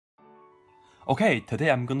Okay, today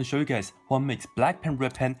I'm going to show you guys what makes black pen,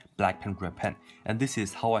 red pen, and this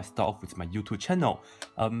is how I start off with my YouTube channel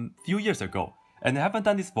few years ago. And I haven't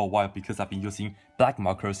done this for a while because I've been using black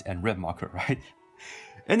markers and red marker, right?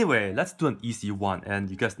 Anyway, let's do an easy one, and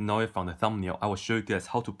you guys know it from the thumbnail. I will show you guys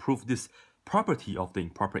how to prove this property of the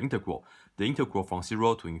improper integral, the integral from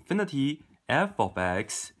 0 to infinity f of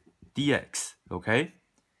x dx, okay?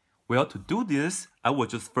 Well, to do this, I will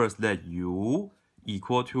just first let u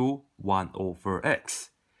equal to 1 over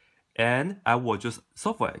x. And I will just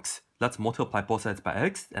solve for x. Let's multiply both sides by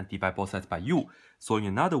x and divide both sides by u. So in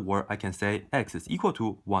another word, I can say x is equal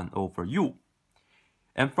to 1 over u.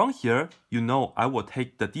 And from here, you know I will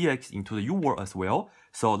take the dx into the u world as well.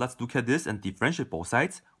 So let's look at this and differentiate both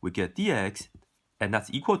sides. We get dx, and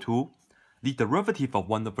that's equal to the derivative of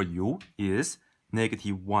 1 over u is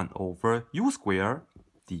negative 1 over u squared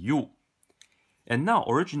du. And now,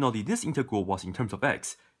 originally, this integral was in terms of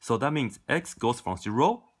x. So that means x goes from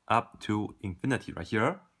 0 up to infinity right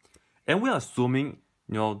here. And we're assuming,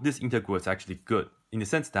 this integral is actually good in the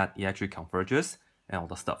sense that it actually converges and all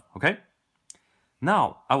the stuff, okay?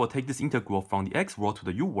 Now, I will take this integral from the x world to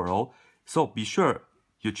the u world. So be sure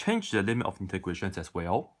you change the limit of integrations as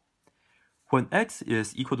well. When x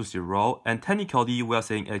is equal to 0, and technically we are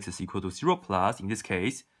saying x is equal to 0 plus in this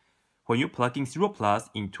case, when you plug in 0 plus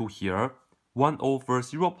into here, 1 over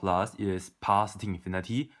 0 plus is positive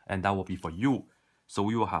infinity, and that will be for u. So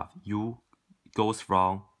we will have u goes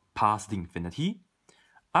from positive infinity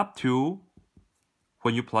up to,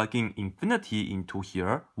 when you plug in infinity into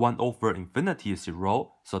here, 1 over infinity is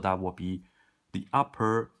 0, so that will be the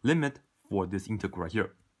upper limit for this integral right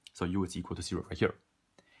here. So u is equal to 0 right here.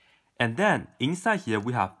 And then inside here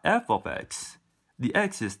we have f of x. The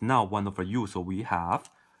x is now 1 over u, so we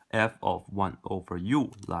have f of 1 over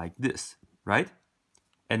u like this, right?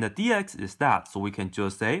 And the dx is that, so we can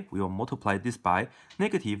just say we will multiply this by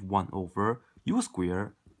negative 1 over u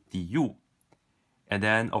squared du. And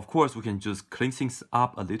then, of course, we can just clean things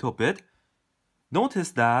up a little bit.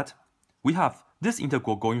 Notice that we have this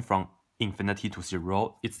integral going from infinity to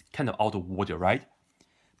 0. It's kind of out of order, right?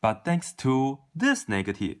 But thanks to this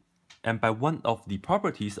negative, and by one of the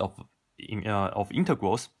properties of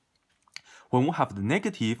integrals, when we have the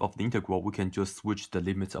negative of the integral, we can just switch the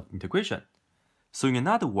limits of integration. So in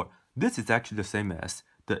another word, this is actually the same as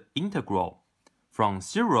the integral from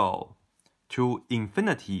 0 to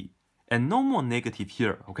infinity, and no more negative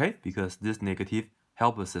here, okay? Because this negative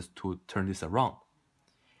helps us to turn this around.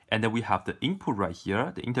 And then we have the input right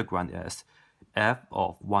here, the integrand as f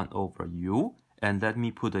of 1 over u, and let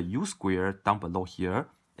me put the u squared down below here,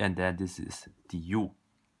 and then this is du.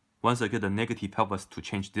 Once again, the negative helps us to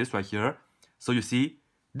change this right here. So you see,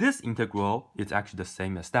 this integral is actually the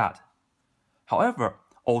same as that. However,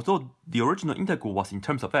 although the original integral was in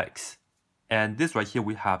terms of x, and this right here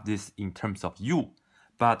we have this in terms of u,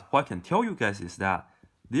 but what I can tell you guys is that,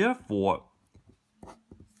 therefore,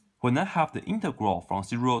 when I have the integral from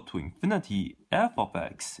 0 to infinity f of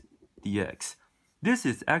x dx, this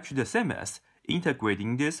is actually the same as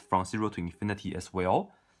integrating this from 0 to infinity as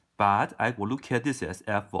well, but I will look at this as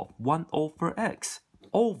f of 1 over x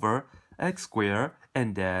squared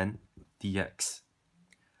and then dx.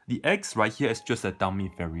 The x right here is just a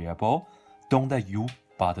dummy variable. Don't let u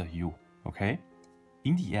bother you, okay?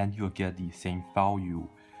 In the end, you'll get the same value.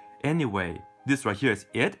 Anyway, this right here is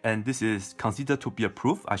it, and this is considered to be a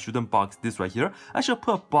proof. I shouldn't box this right here. I should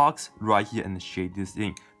put a box right here and shade this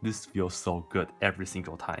in. This feels so good every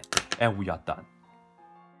single time. And we are done.